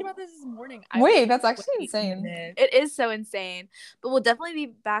 I was thinking about this morning. Wait, that's actually insane. It is so insane. But we'll definitely be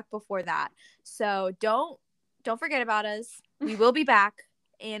back before that. So don't forget about us. We will be back.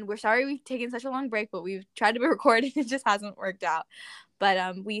 And we're sorry we've taken such a long break, but we've tried to be recorded. It just hasn't worked out.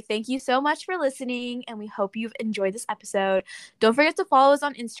 But we thank you so much for listening, and we hope you've enjoyed this episode. Don't forget to follow us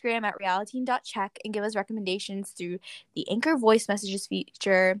on Instagram at realiteen.check and give us recommendations through the Anchor voice messages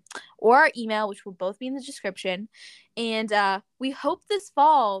feature or our email, which will both be in the description. And we hope this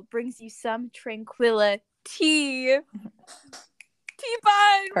fall brings you some tranquility. Tea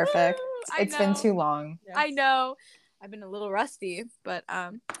bun! Perfect. It's been too long. Yes. I know. I've been a little rusty, but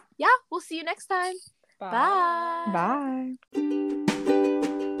yeah, we'll see you next time. Bye. Bye.